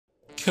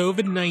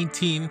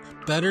COVID-19,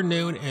 better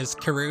known as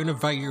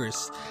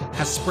coronavirus,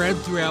 has spread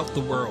throughout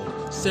the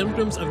world.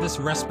 Symptoms of this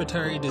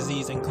respiratory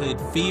disease include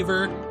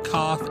fever,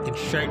 cough, and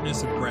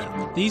shortness of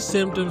breath. These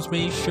symptoms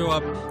may show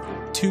up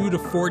 2 to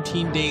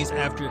 14 days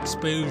after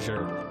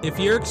exposure. If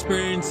you're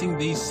experiencing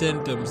these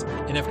symptoms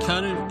and have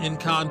come in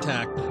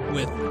contact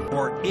with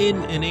or in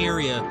an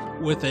area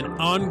with an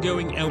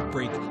ongoing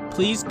outbreak,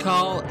 please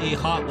call a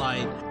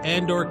hotline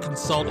and/or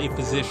consult a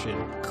physician.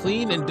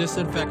 Clean and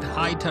disinfect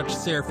high-touch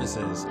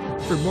surfaces.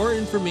 For more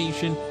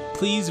information,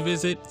 please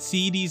visit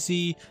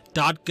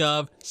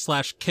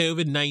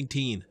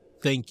cdc.gov/COVID-19.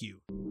 Thank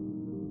you.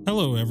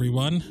 Hello,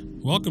 everyone.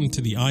 Welcome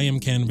to the I Am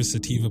Cannabis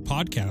Sativa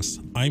podcast.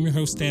 I'm your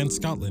host, Dan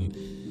Scotland.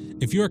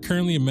 If you are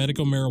currently a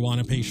medical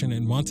marijuana patient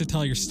and want to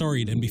tell your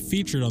story and be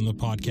featured on the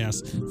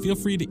podcast, feel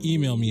free to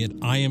email me at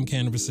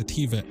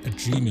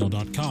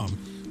iamcannabissativa@gmail.com.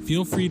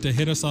 Feel free to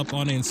hit us up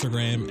on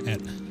Instagram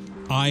at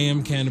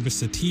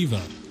iamcannabissativa.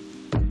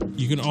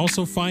 You can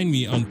also find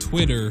me on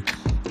Twitter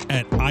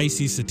at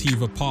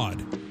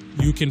ICSativaPod.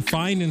 You can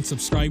find and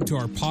subscribe to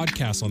our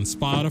podcast on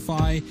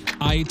Spotify,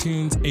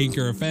 iTunes,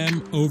 Anchor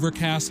FM,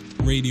 Overcast,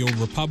 Radio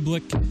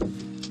Republic,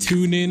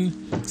 TuneIn,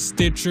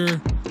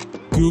 Stitcher,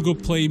 Google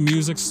Play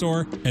Music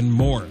Store, and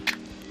more.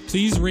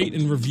 Please rate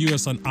and review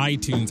us on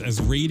iTunes,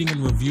 as rating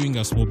and reviewing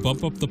us will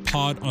bump up the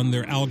pod on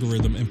their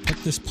algorithm and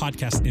put this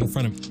podcast in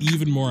front of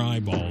even more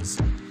eyeballs.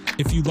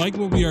 If you like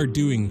what we are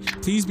doing,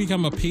 please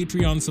become a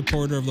Patreon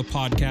supporter of the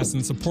podcast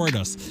and support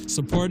us.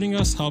 Supporting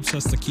us helps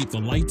us to keep the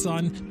lights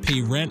on,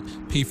 pay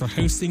rent, pay for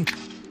hosting,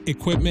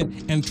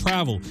 equipment, and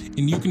travel.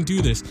 And you can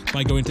do this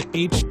by going to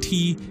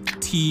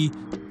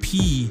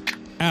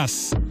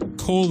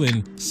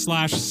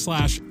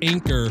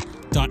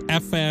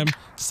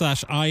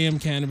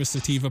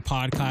https://anchor.fm/iamcannabissativa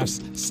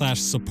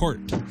podcast/support.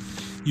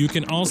 You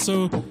can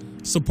also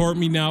support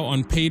me now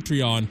on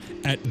Patreon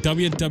at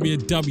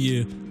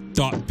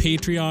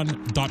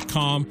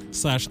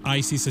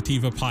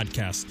www.patreon.com/ICSativa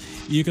podcast.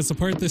 You can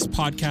support this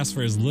podcast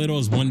for as little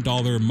as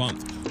 $1 a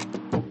month.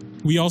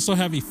 We also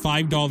have a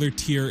 $5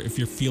 tier if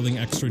you're feeling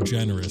extra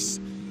generous.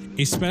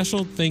 A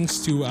special thanks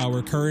to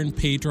our current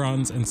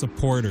patrons and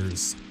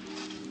supporters.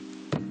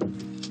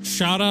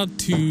 Shout out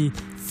to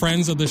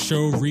friends of the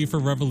show, Reefer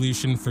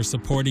Revolution, for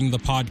supporting the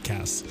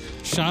podcast.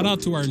 Shout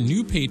out to our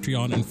new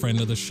Patreon and friend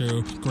of the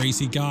show,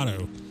 Gracie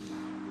Gatto.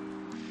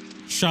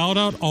 Shout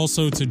out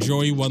also to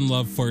Joey One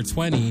Love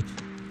 420,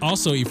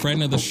 also a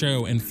friend of the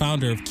show and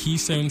founder of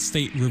Keystone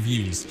State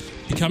Reviews.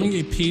 Becoming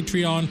a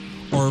Patreon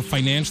or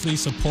financially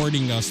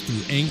supporting us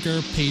through Anchor,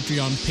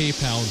 Patreon,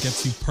 PayPal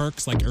gets you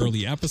perks like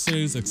early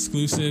episodes,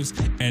 exclusives,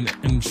 and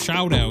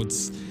shout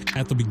outs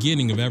at the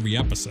beginning of every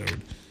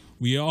episode.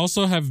 We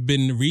also have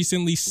been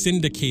recently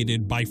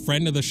syndicated by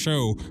friend of the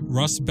show,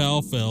 Russ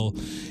Belfill,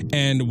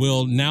 and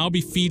will now be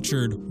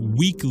featured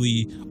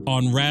weekly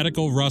on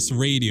Radical Russ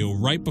Radio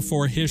right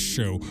before his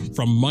show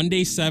from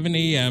Monday 7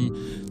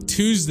 a.m.,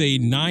 Tuesday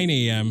 9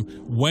 a.m.,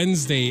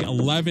 Wednesday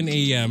 11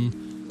 a.m.,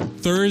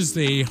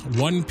 Thursday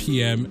 1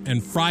 p.m.,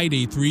 and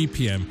Friday 3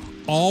 p.m.,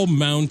 all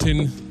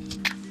mountain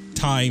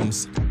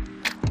times.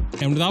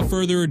 And without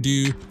further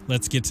ado,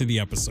 let's get to the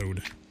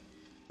episode.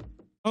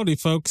 Howdy,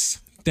 folks.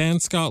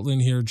 Dan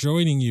Scotland here,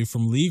 joining you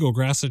from Legal,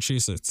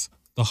 Massachusetts,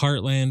 the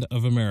heartland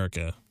of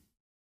America.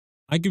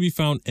 I can be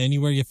found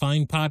anywhere you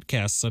find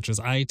podcasts such as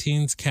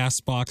iTunes,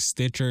 CastBox,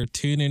 Stitcher,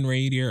 TuneIn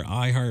Radio,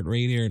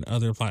 iHeartRadio, and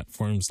other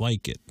platforms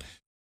like it.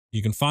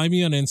 You can find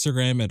me on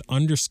Instagram at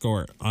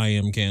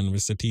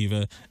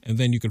 _IamCannabisSativa, and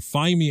then you can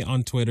find me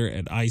on Twitter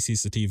at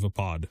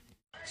ICSativaPod.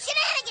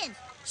 Shenanigans!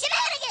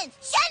 Shenanigans!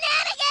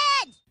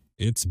 Shenanigans!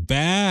 It's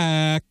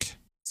back!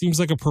 Seems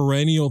like a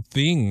perennial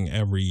thing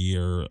every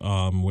year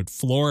with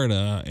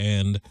Florida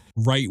and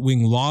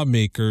right-wing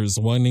lawmakers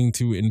wanting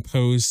to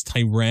impose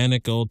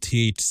tyrannical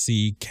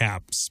THC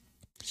caps.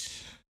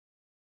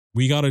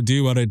 We gotta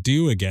do what it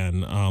do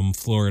again,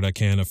 Florida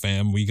Canna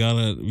fam. We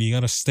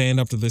gotta stand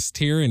up to this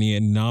tyranny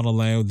and not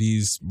allow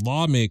these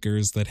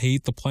lawmakers that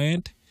hate the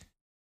plant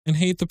and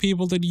hate the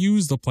people that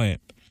use the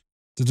plant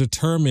to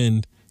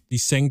determine the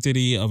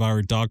sanctity of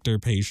our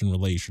doctor-patient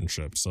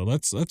relationship. So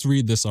let's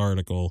read this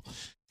article.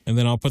 And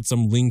then I'll put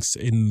some links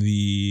in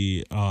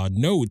the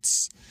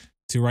notes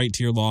to write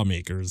to your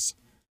lawmakers.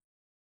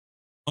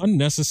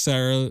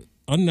 Unnecessary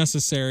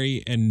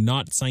and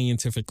not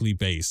scientifically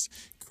based.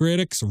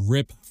 Critics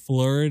rip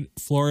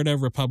Florida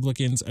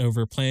Republicans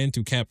over plan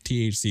to cap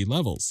THC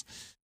levels.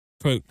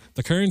 Quote,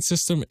 the current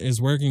system is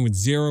working with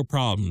zero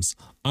problems,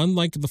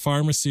 unlike the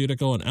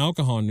pharmaceutical and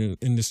alcohol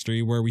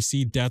industry where we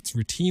see deaths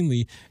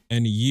routinely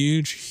and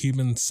huge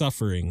human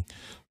suffering.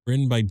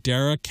 Written by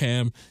Dara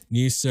Cam,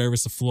 News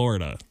Service of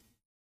Florida.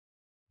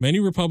 Many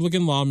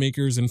Republican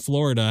lawmakers in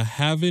Florida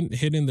haven't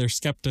hidden their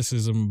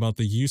skepticism about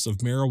the use of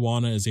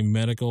marijuana as a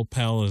medical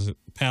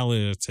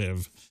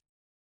palliative.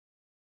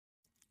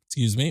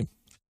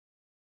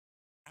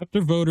 After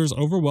voters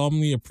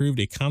overwhelmingly approved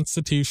a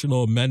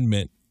constitutional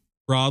amendment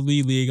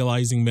broadly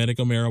legalizing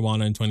medical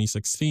marijuana in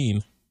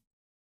 2016,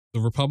 The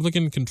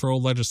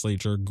Republican-controlled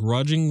legislature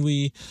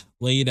grudgingly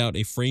laid out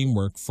a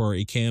framework for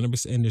a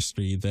cannabis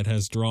industry that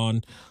has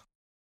drawn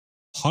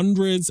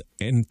hundreds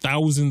and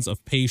thousands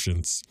of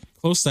patients,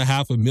 close to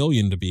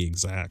 500,000 to be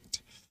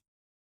exact.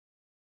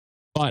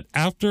 But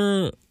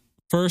after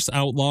first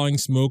outlawing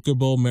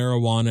smokable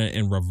marijuana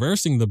and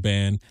reversing the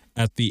ban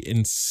at the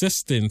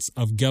insistence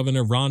of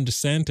Governor Ron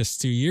DeSantis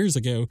 2 years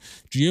ago,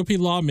 GOP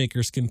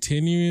lawmakers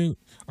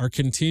are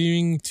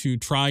continuing to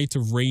try to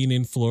rein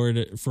in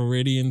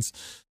Floridians'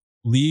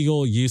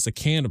 legal use of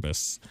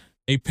cannabis.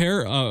 A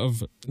pair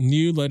of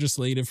new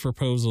legislative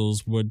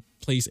proposals would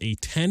place a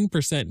 10%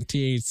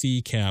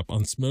 THC cap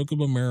on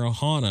smokable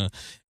marijuana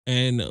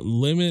and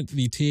limit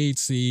the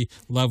THC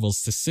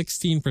levels to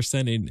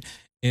 16%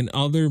 in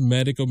other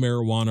medical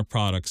marijuana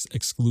products,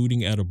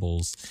 excluding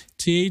edibles.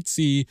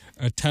 THC,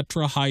 a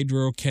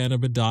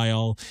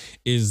tetrahydrocannabidiol,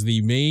 is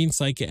the main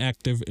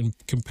psychoactive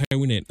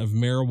component of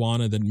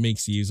marijuana that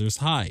makes users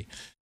high.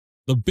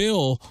 The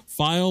bill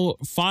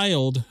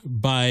filed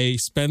by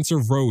Spencer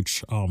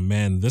Roach. Oh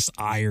man, this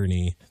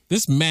irony.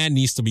 This man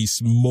needs to be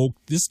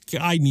smoked. This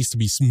guy needs to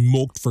be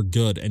smoked for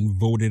good and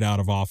voted out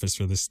of office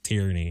for this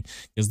tyranny.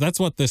 Because that's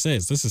what this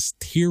is. This is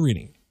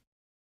tyranny.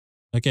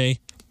 Okay?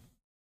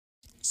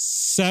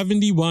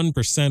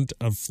 71%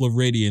 of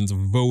Floridians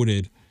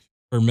voted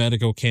for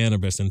medical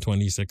cannabis in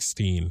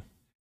 2016.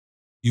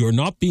 You are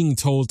not being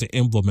told to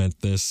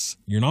implement this.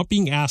 You're not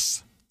being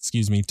asked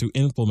to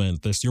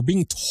implement this. You're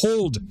being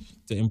told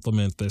to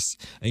implement this,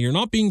 and you're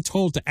not being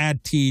told to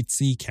add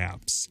THC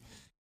caps.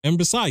 And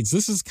besides,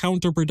 this is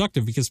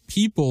counterproductive because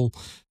people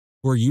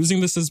who are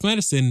using this as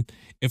medicine,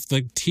 if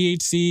the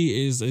THC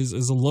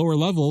is a lower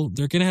level,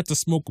 they're going to have to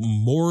smoke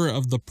more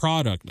of the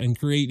product and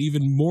create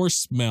even more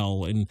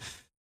smell and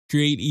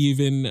create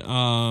even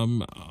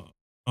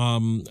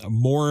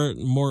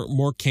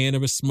more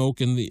cannabis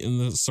smoke in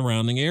the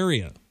surrounding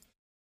area.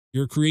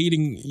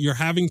 You're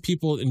having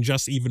people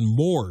ingest even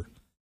more.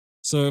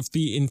 So if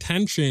the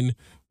intention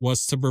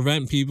was to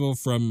prevent people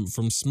from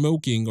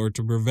smoking or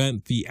to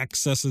prevent the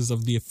excesses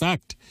of the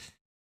effect,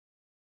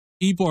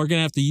 people are going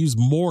to have to use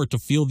more to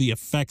feel the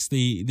effects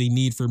they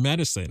need for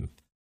medicine.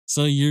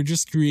 So you're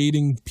just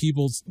creating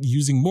people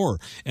using more.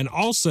 And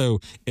also,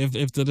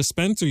 if the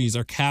dispensaries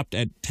are capped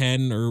at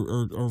 10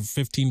 or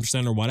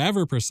 15% or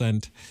whatever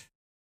percent,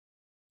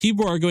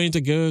 people are going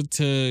to go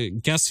to,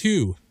 guess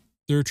who?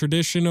 Their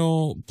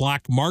traditional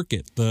black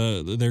market,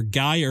 their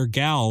guy or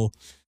gal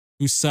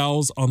who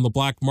sells on the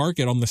black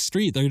market on the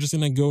street. They're just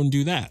going to go and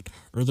do that.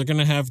 Or they're going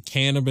to have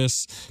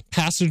cannabis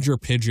passenger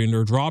pigeon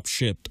or drop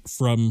shipped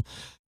from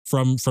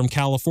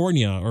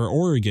California or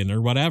Oregon or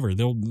whatever.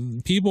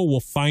 People will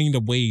find a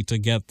way to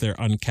get their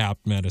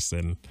uncapped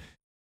medicine.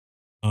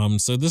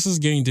 So this is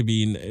going to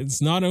be,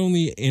 it's not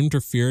only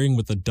interfering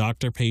with the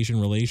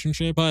doctor-patient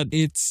relationship, but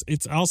it's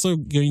also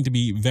going to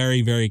be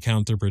very, very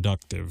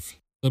counterproductive.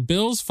 The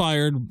bills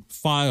filed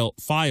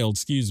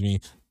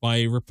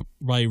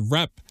by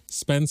Rep.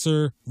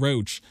 Spencer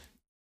Roach,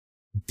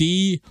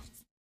 D.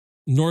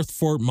 North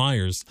Fort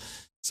Myers.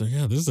 So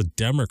yeah, this is a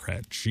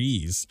Democrat.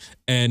 Jeez.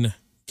 And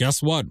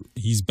guess what?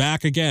 He's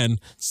back again.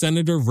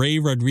 Senator Ray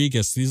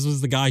Rodriguez. This was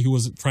the guy who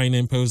was trying to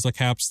impose the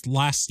caps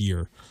last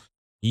year.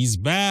 He's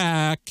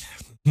back.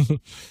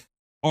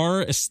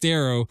 R.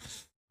 Estero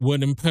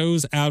would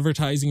impose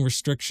advertising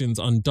restrictions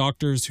on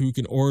doctors who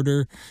can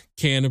order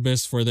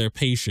cannabis for their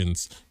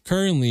patients.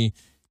 Currently,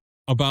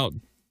 about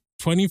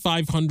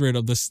 2,500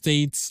 of the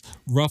state's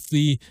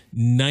roughly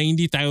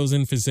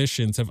 90,000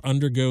 physicians have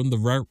undergone the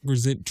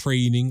requisite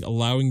training,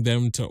 allowing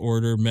them to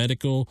order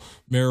medical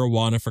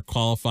marijuana for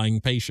qualifying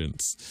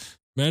patients.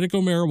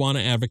 Medical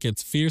marijuana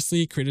advocates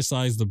fiercely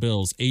criticize the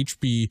bills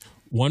HB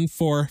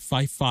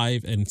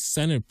 1455 and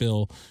Senate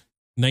Bill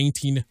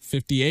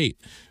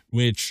 1958,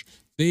 which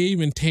they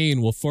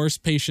maintain will force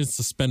patients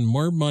to spend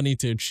more money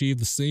to achieve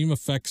the same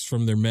effects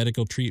from their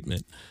medical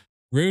treatment.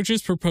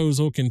 Roach's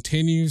proposal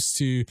continues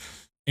to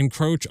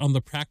encroach on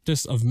the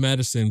practice of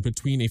medicine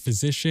between a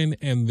physician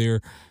and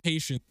their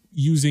patient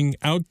using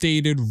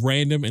outdated,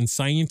 random, and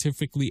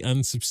scientifically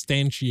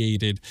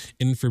unsubstantiated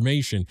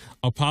information.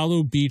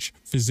 Apollo Beach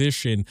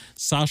physician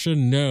Sasha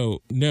No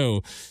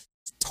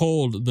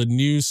told the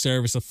News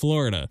Service of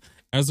Florida,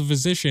 "As a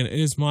physician, it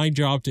is my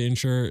job to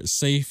ensure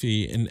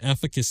safety and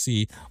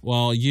efficacy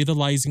while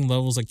utilizing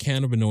levels of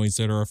cannabinoids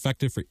that are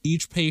effective for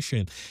each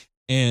patient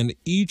and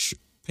each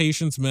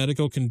patient's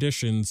medical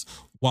conditions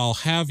while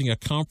having a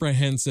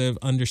comprehensive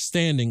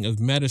understanding of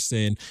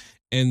medicine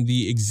and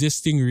the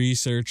existing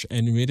research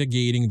and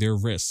mitigating their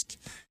risk.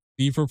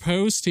 The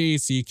proposed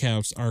THC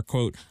caps are,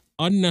 quote,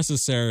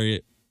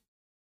 unnecessary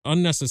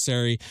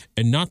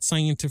and not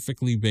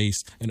scientifically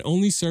based and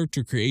only serve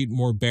to create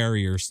more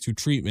barriers to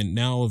treatment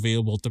now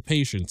available to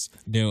patients,"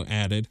 No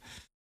added.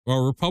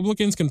 While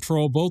Republicans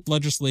control both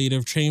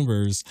legislative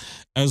chambers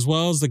as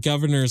well as the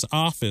governor's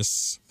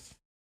office,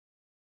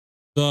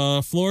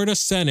 the Florida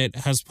Senate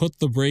has put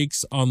the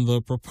brakes on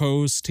the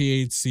proposed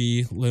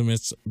THC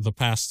limits the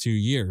past 2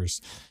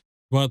 years.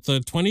 But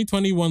the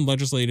 2021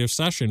 legislative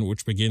session,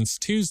 which begins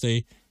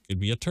Tuesday, could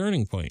be a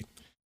turning point.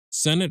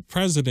 Senate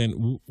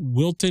President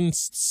Wilton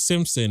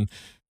Simpson,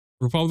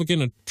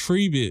 Republican of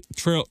Trilby,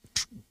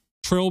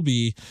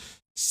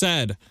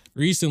 said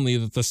recently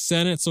that the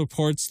Senate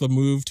supports the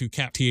move to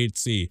cap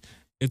THC.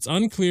 It's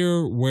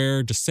unclear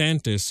where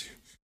DeSantis,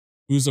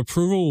 whose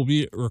approval will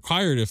be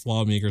required if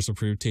lawmakers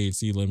approve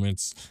THC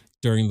limits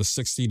during the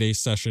 60-day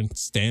session,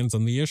 stands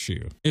on the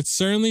issue. It's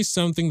certainly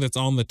something that's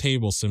on the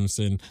table,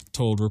 Simpson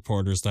told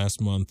reporters last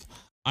month.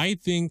 I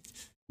think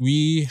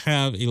we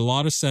have a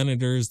lot of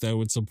senators that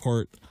would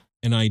support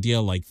an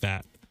idea like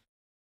that.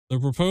 The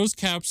proposed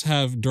caps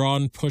have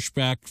drawn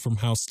pushback from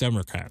House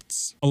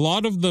Democrats. A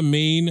lot of the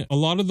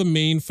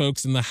main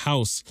folks in the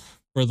House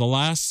for the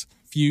last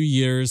few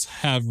years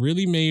have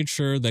really made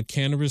sure that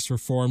cannabis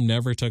reform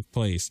never took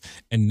place,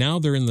 and now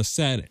they're in the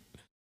Senate.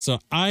 So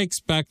I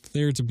expect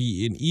there to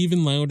be an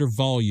even louder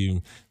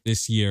volume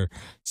this year,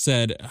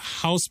 said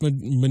House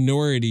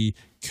Minority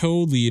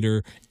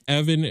Co-Leader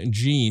Evan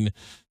Jean.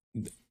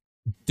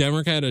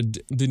 Democrat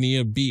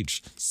Dania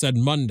Beach said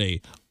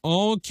Monday,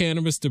 all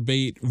cannabis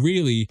debate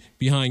really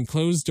behind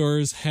closed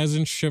doors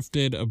hasn't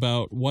shifted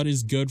about what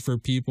is good for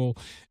people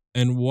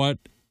and what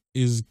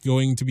is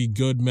going to be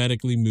good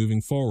medically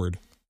moving forward.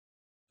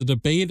 The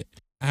debate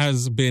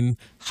has been,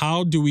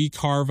 how do we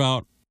carve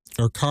up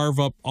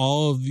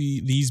all of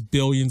these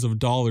billions of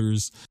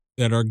dollars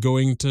that are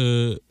going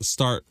to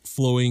start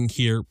flowing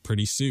here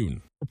pretty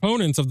soon.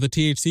 Proponents of the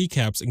THC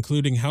caps,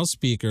 including House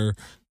Speaker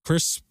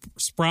Chris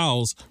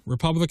Sprowls,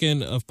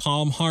 Republican of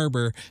Palm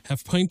Harbor,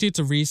 have pointed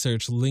to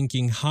research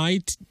linking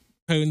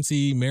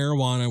high-potency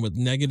marijuana with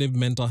negative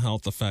mental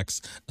health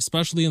effects,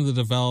 especially in the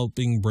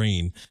developing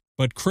brain.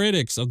 But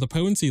critics of the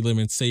potency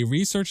limits say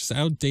research is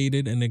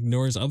outdated and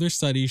ignores other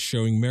studies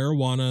showing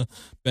marijuana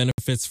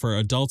benefits for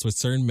adults with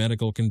certain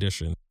medical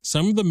conditions.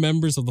 Some of the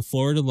members of the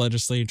Florida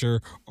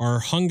legislature are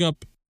hung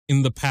up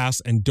in the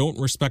past and don't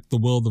respect the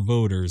will of the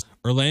voters.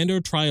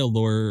 Orlando trial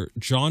lawyer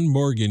John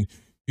Morgan,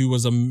 who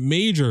was a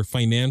major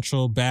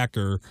financial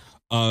backer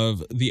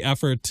of the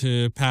effort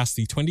to pass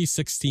the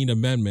 2016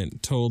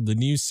 amendment, told the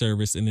news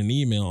service in an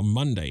email on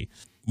Monday.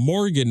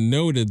 Morgan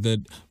noted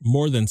that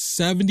more than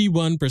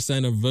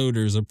 71% of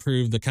voters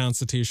approved the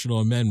constitutional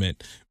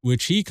amendment,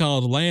 which he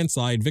called a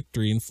landslide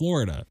victory in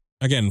Florida.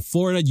 Again,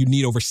 Florida, you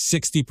need over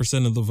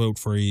 60% of the vote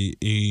for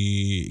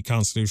a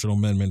constitutional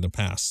amendment to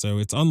pass. So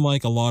it's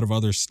unlike a lot of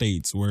other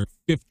states where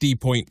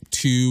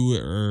 50.2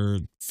 or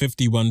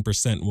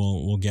 51%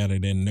 will get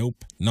it in.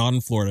 Nope, not in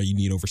Florida. You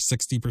need over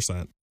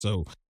 60%.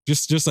 So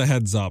just a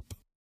heads up.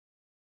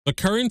 The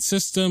current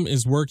system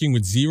is working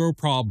with zero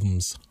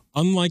problems.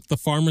 Unlike the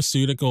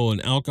pharmaceutical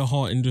and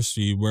alcohol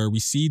industry, where we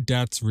see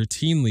deaths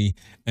routinely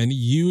and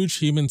huge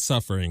human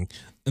suffering,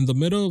 in the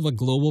middle of a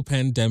global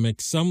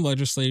pandemic, some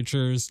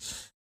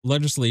legislators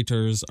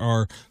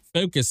are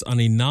focused on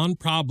a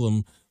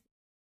non-problem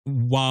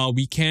while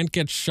we can't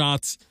get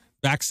shots,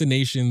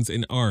 vaccinations,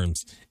 and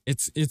arms.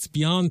 It's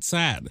beyond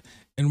sad,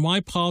 and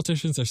why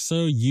politicians are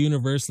so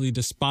universally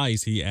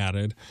despised, he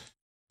added.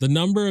 The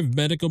number of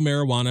medical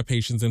marijuana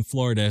patients in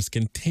Florida has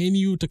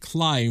continued to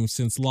climb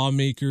since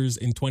lawmakers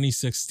in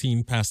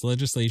 2016 passed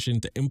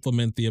legislation to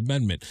implement the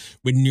amendment,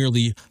 with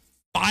nearly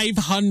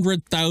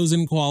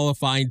 500,000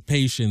 qualified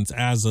patients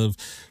as of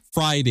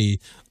Friday,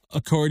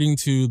 according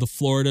to the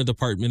Florida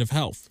Department of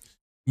Health.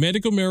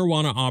 Medical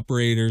marijuana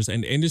operators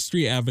and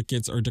industry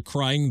advocates are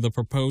decrying the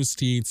proposed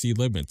THC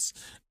limits.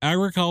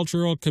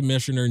 Agricultural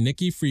Commissioner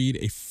Nikki Fried,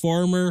 a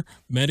former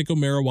medical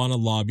marijuana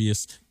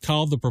lobbyist,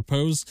 called the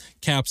proposed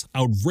caps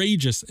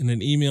outrageous in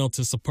an email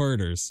to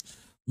supporters.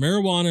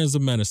 Marijuana is a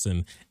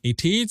medicine. A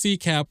THC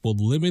cap will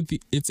limit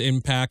its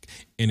impact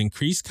and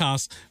increase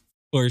costs,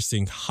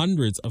 forcing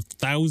hundreds of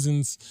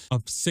thousands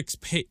of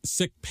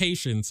sick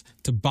patients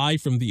to buy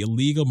from the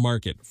illegal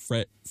market,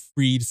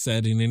 Fried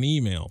said in an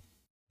email.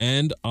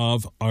 End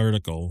of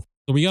article.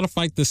 So we got to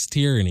fight this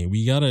tyranny.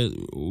 We got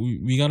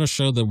to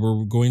show that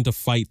we're going to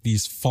fight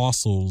these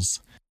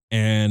fossils.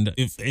 And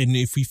if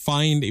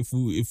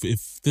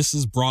this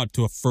is brought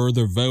to a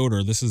further vote,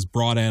 or this is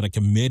brought at a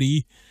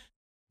committee,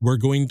 we're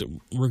going to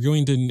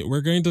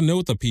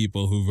note the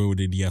people who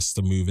voted yes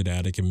to move it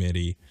at a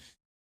committee.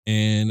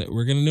 And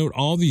we're going to note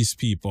all these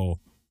people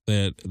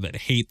that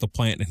hate the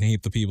plant and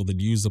hate the people that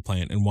use the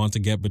plant and want to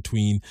get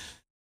between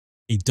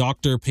a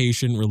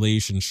doctor-patient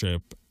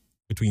relationship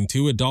between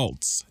two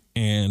adults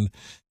and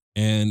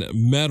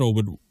meddle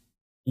with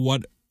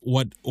what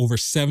over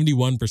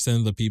 71%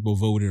 of the people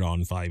voted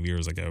on 5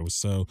 years ago.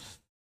 So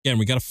again,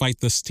 we got to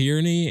fight this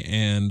tyranny.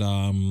 And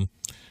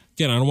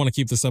again, I don't want to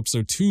keep this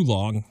episode too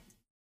long.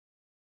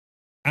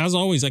 As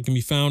always, I can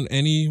be found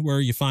anywhere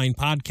you find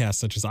podcasts,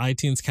 such as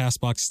iTunes,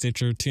 CastBox,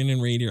 Stitcher,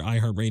 TuneIn Radio,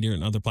 iHeartRadio,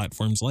 and other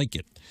platforms like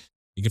it.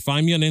 You can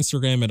find me on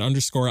Instagram at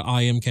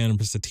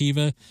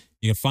 _IamCannabisSativa.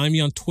 You can find me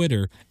on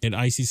Twitter at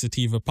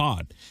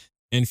ICSativaPod.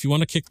 And if you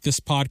want to kick this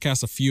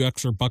podcast a few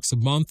extra bucks a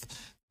month,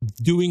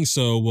 doing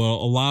so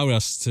will allow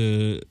us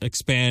to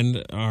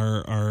expand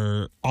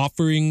our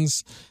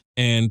offerings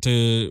and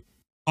to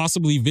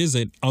possibly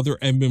visit other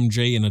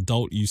MMJ and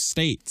adult use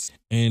states.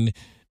 And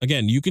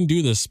Again, you can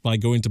do this by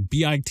going to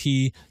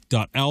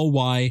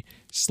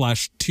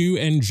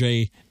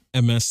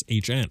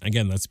bit.ly/2NJMSHN.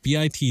 Again, that's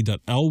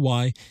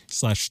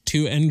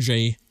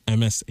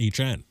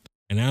bit.ly/2NJMSHN.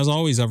 And as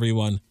always,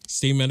 everyone,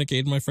 stay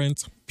medicated, my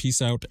friends.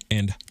 Peace out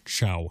and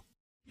ciao.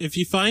 If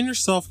you find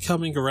yourself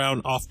coming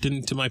around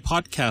often to my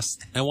podcast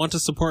and want to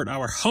support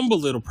our humble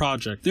little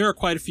project, there are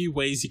quite a few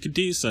ways you could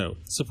do so.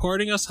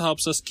 Supporting us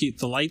helps us keep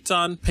the lights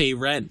on, pay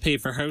rent, pay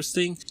for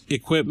hosting,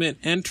 equipment,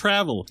 and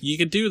travel. You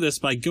can do this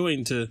by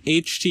going to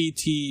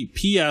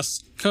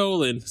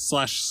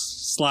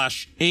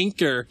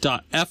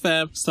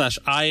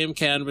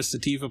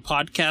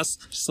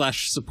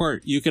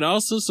https://anchor.fm/IamCannabisSativa/podcast/support. You can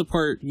also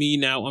support me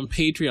now on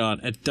Patreon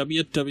at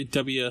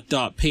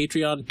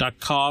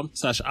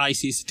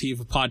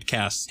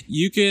www.patreon.com/ICSativapodcast.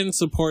 You can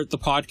support the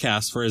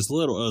podcast for as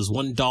little as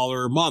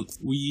 $1 a month.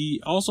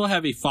 We also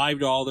have a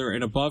 $5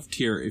 and above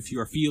tier if you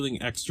are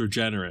feeling extra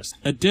generous.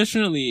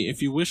 Additionally,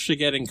 if you wish to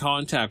get in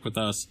contact with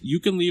us, you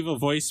can leave a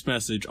voice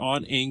message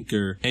on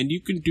Anchor, and you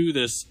can do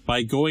this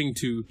by going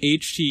to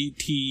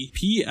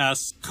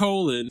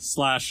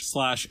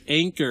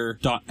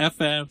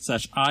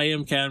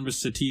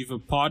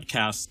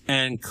https://anchor.fm/IamCannabisSativapodcast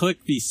and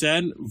click the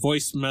send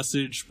voice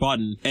message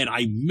button, and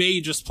I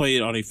may just play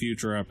it on a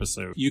future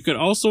episode. You can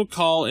also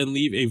call and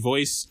leave a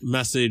voice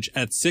message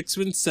at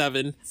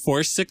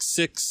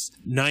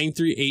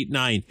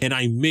 617-466-9389, and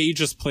I may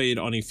just play it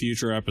on a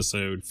future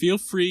episode. Feel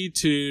free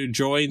to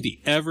join the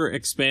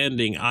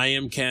ever-expanding I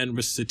Am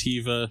Cannabis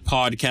Sativa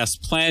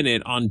podcast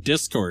planet on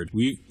Discord.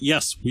 We've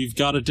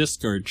got a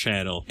Discord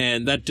channel,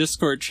 and that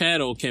Discord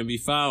channel can be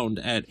found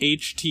at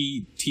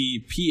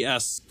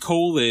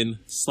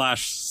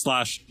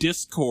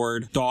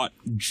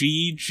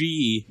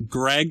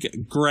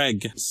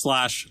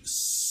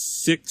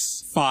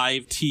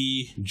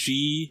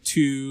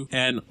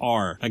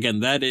Again,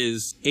 that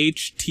is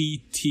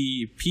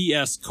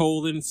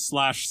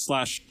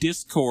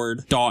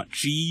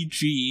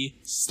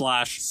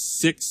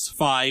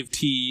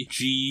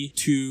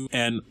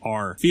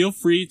https://discord.gg/65tg2nr. Feel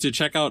free to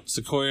check out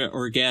Sequoia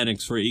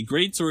Organics for a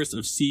great source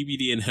of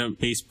CBD and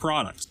hemp-based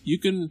products. You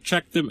can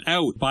check them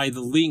out by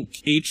the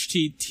link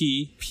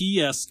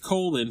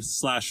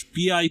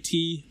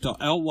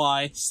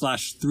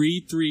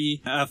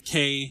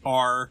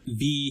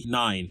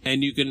https://bit.ly/33FKRV9,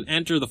 and you can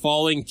enter the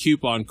following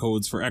coupon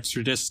codes for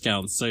extra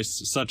discounts,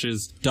 such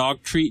as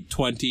Dog Treat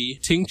 20,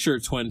 Tincture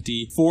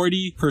 20,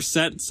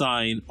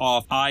 40%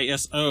 off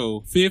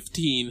ISO,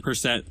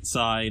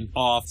 15%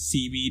 off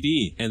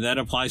CBD, and that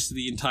applies to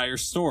the entire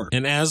store.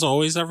 And as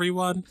always,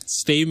 everyone,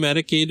 stay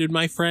medicated,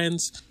 my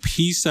friends.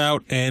 Peace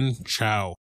out and ciao.